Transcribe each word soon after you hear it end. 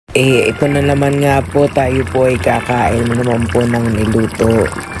Ito na naman nga po, tayo po ay kakain naman po ng niluto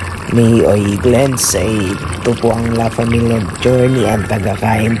ni Oiglens. Ito po ang La Familia Journey, ang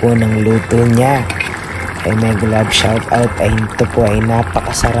tagakain po ng luto niya. Ay mega love shout out. Ay ito po ay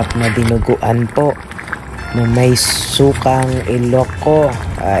napakasarap na dinuguan po na may sukang Iloco.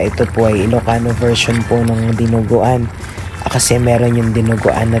 Ito po ay Ilocano version po ng dinuguan. Kasi meron yung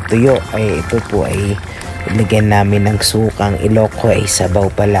dinuguan na tuyo. Ito po ay ilagyan namin ng sukang Iloco. Sabaw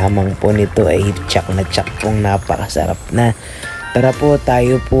pa lamang po nito ay tsak na tsak pong napakasarap na. Tara po,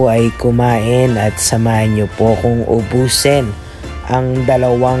 tayo po ay kumain at samahan nyo po kung ubusin ang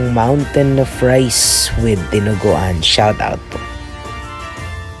 2 mountain of rice with dinuguan. Shout out po.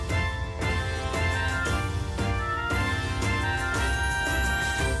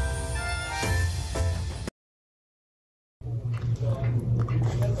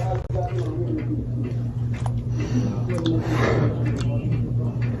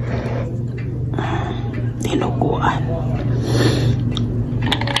 Dinuguan.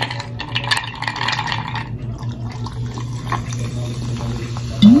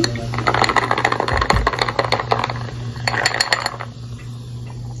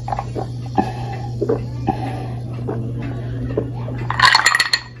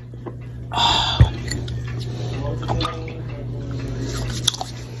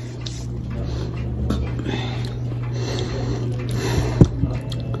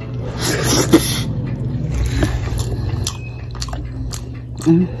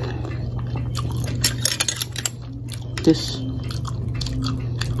 This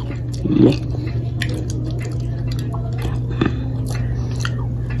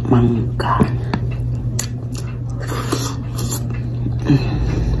mangga.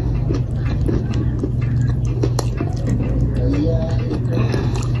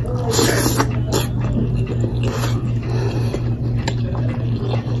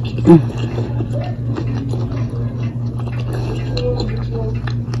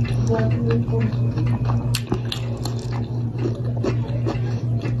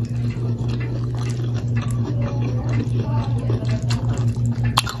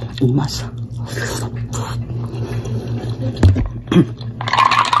 Masa.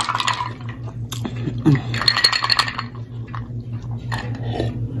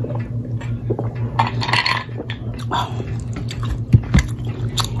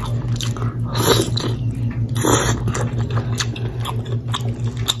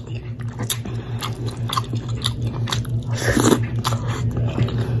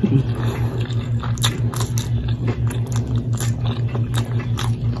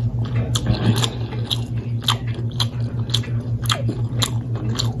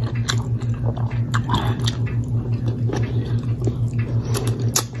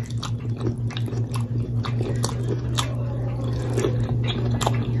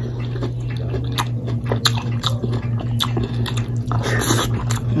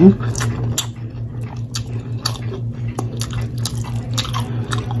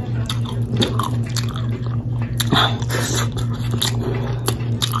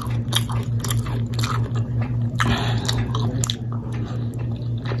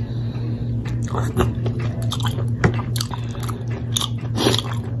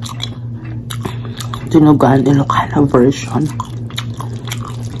 Dinuguan Ilocano version.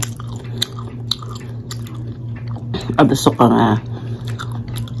 Abso ka nga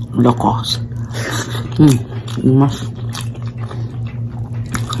Ilocos. Mas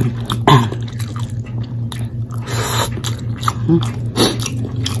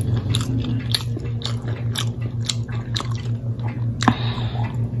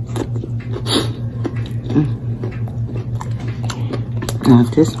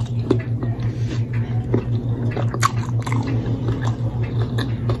this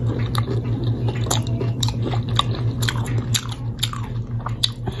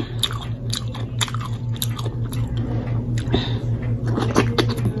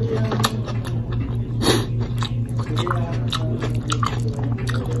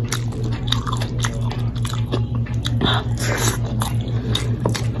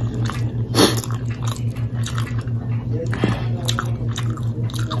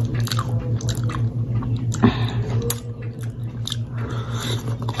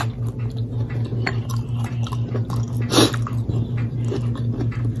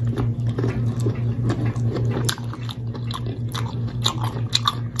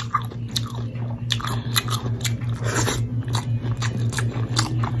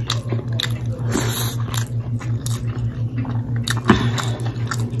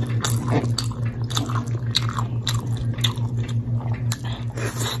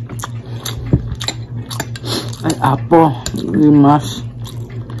ay apo, limas.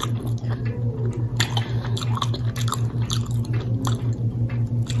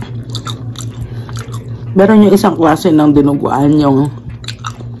 Meron yung isang klase ng dinuguan, yung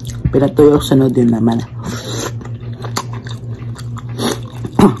pinatuyok sa din naman.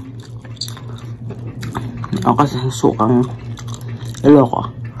 Ako kasi sukang iloko.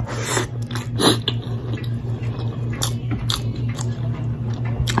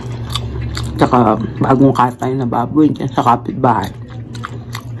 Tsaka bagong katay na baboy dyan sa kapitbahay.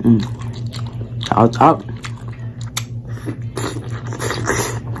 Shout out.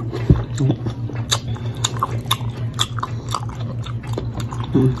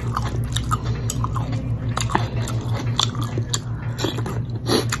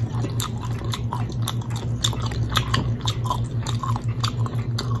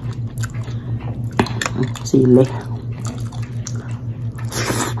 Sili.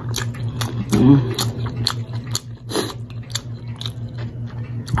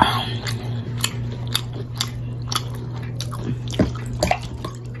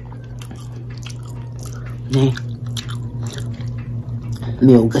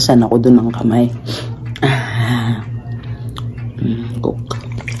 May ugasan ako dun ng kamay. Cook.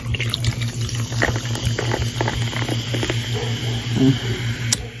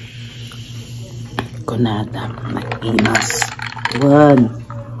 Kunada. Mag-inas. One.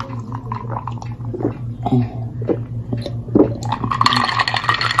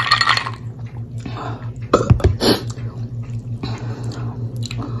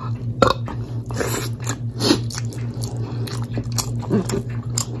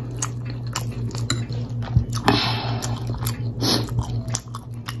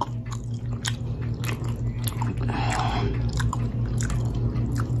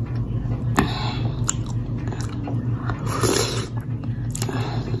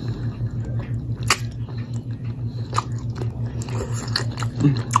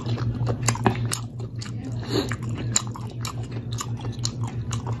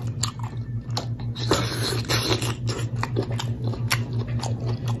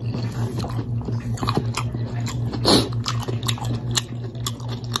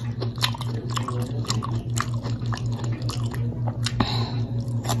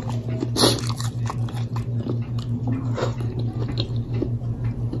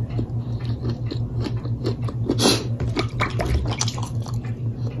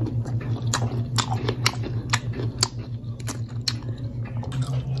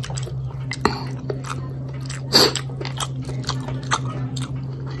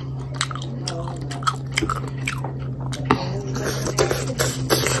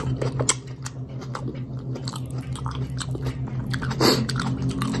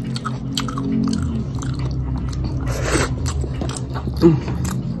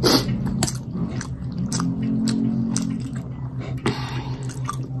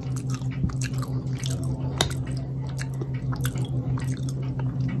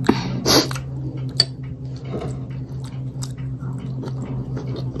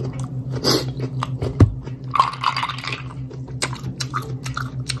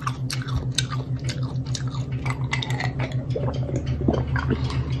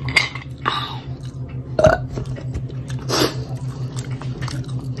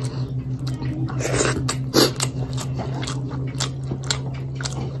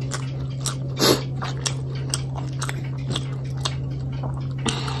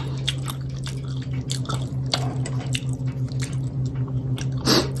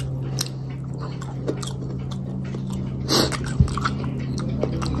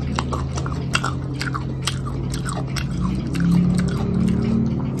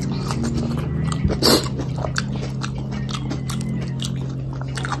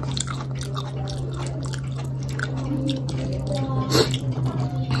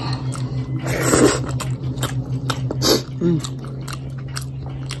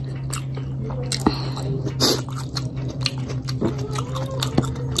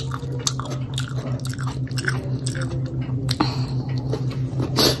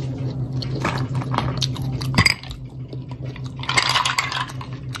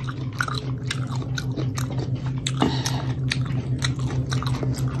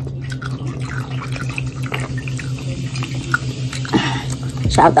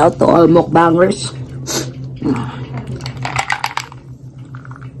 Shout out to all mukbangers.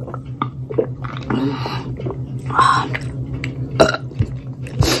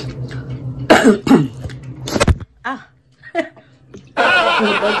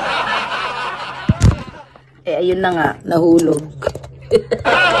 Ayun na nga, nahulog.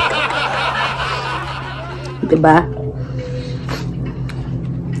 Diba?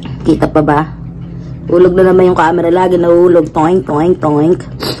 Kita pa ba? Hulog na naman yung camera, lagi nahulog. Toink, toink, toink.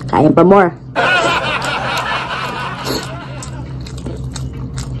 Kaya pa more.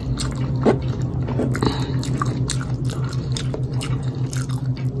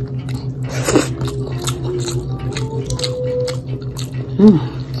 May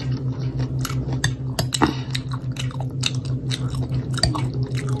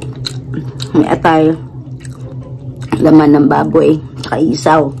atay, laman ng baboy, saka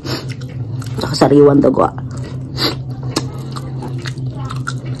isaw, saka sariwang dugo.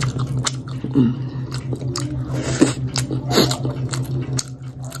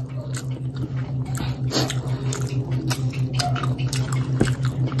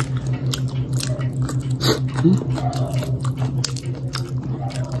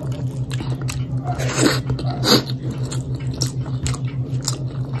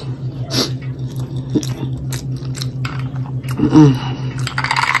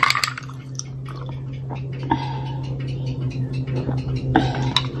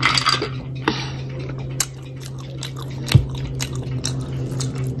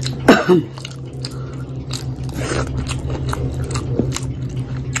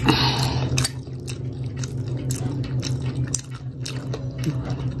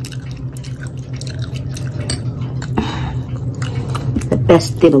 The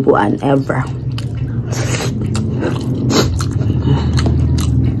best dinuguan ever.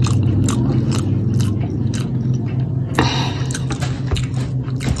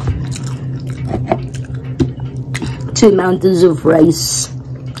 Two mountains of rice.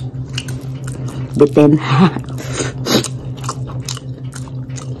 Bitin.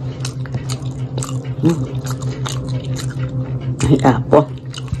 Ay, apo.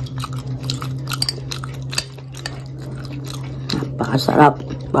 Napakasarap.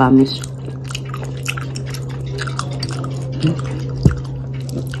 Promise.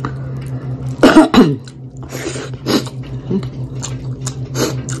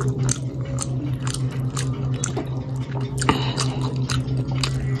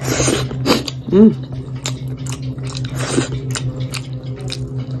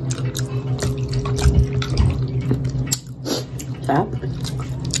 Sarap.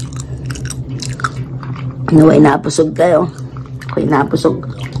 Naway napusog kayo. Ako'y napusog.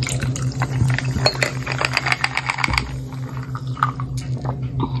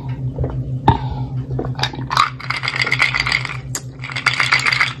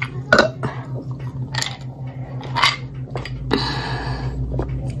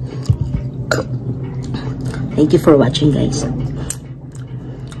 Thank you for watching, guys.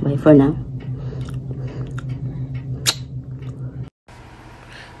 Bye for now.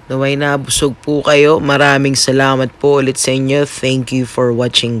 Naway nabusog po kayo. Maraming salamat po ulit sa inyo. Thank you for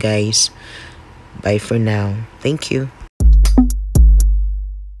watching, guys. Bye for now. Thank you.